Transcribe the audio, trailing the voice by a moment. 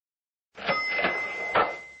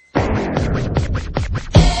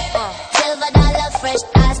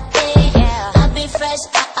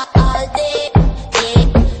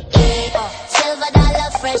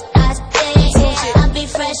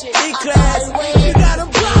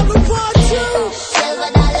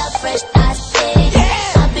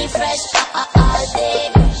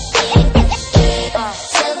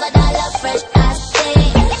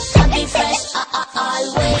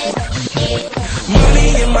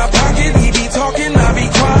my pocket, he be talking, I be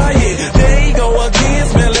quiet. There he go again,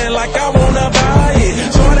 smelling like I wanna buy it.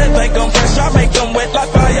 Shorty think I'm fresh, I make them wet like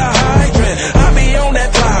fire hydrant. I be on that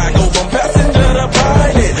fly, go from passenger to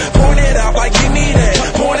pilot. Point it out like give me that,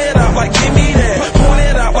 point it out like give me that, point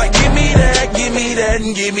it out like give me that, give me that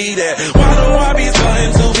and give me that. Why do I be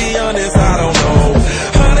starting to be honest? I don't know.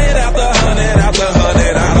 100 after 100 after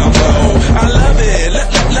 100, I don't know. I love it,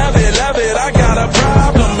 love it, love it. I got a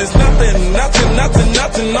problem, it's nothing, nothing, nothing,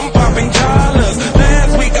 nothing. I'm popping collars.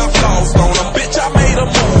 Last week I flossed on a bitch, I made a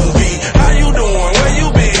movie. How you doing? Where you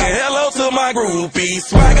been? Hello to my groupie.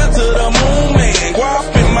 Swagger to the moon, man.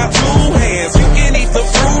 Guap in my two hands. You can eat the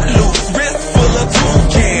Fruit Loops. Wrist full of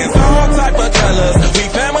toucans. All type of colors. We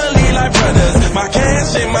family like brothers. My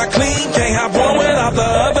cash and my clean. Can't have one without the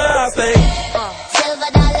other. I stay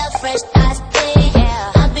silver dollar fresh, I stay.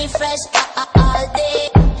 I be fresh all day.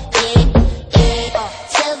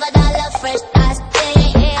 Silver dollar fresh, I stay.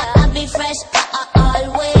 I be fresh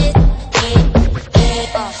always.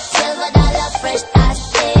 Silver dollar fresh, I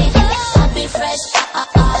stay. I be fresh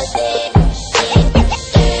all day.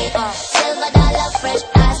 Silver dollar fresh,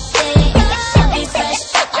 I stay. I be fresh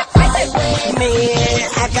always. Man,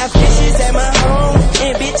 I got fishes at my home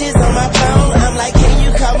and bitches on my phone. I'm like, can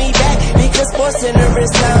you call me back? Because sports in the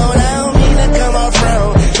wrist zone. I don't mean to come off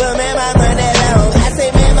wrong, but man, my money long. I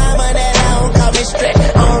say, man, my money long. Call me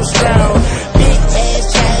straight on strong. Big ass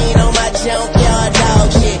chain on my junkyard dog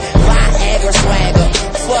shit. Viagra swagger.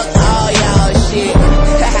 Fuck all y'all shit.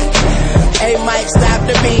 Hey, Mike, stop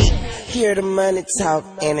the beat. Hear the money talk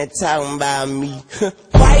and it talking about me.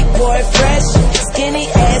 White boy fresh, skinny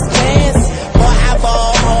ass pants. Boy, I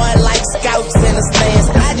ball hard like scouts in the stands.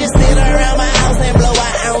 I just sit around my house and blow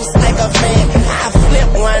an ounce like a fan. I flip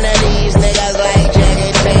one of these niggas like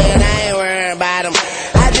Jackie Chan. I ain't worried about them.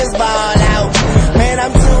 I just ball out. Man,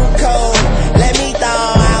 I'm too cold. Let me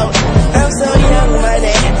thaw out. I'm so young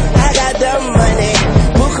money. I got dumb money.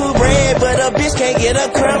 Buku bread, but a bitch can't get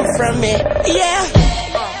a crumb from me. Yeah.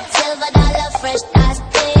 Silver dollar fresh, I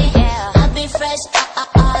stay. I be fresh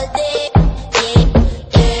all day.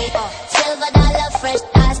 Silver dollar fresh,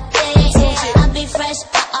 I stay. I be fresh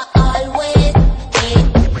always.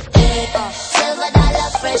 Silver dollar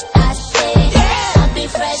fresh, I stay. I be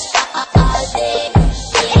fresh all day.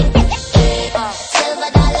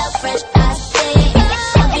 Silver dollar fresh, I stay.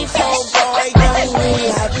 I be fresh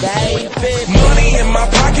money in my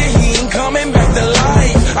pocket, he ain't coming back to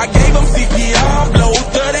life. I gave him CPR, blow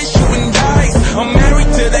 30, shooting dice. I'm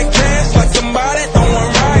married to that cash like somebody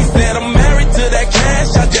throwing rice. Said I'm married to that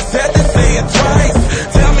cash, I just had to say it twice.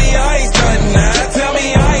 Tell me I ain't stunting now, tell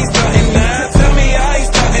me I ain't stunting now, tell me I ain't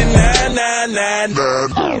stunting nah.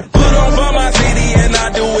 Put on for my city and I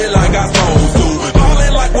do it like I supposed to.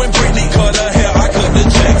 Ballin' like when Britney cut her hair, I cut the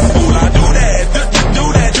checks, fool. I do that,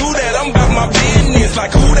 do that, I'm about my business.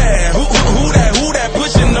 Like who that, who that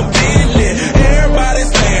pushing the Bentley? Everybody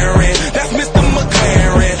staring, that's Mr.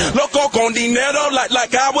 McLaren. Loco con dinero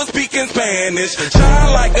like I was speaking Spanish.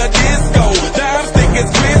 Shine like a disco, dime stick is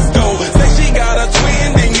Crisco. Say she got a twin,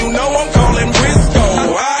 then you know I'm calling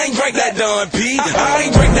Briscoe. I ain't drink that Don P, I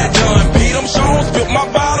ain't drink that Don P. Them Shones built my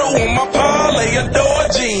body.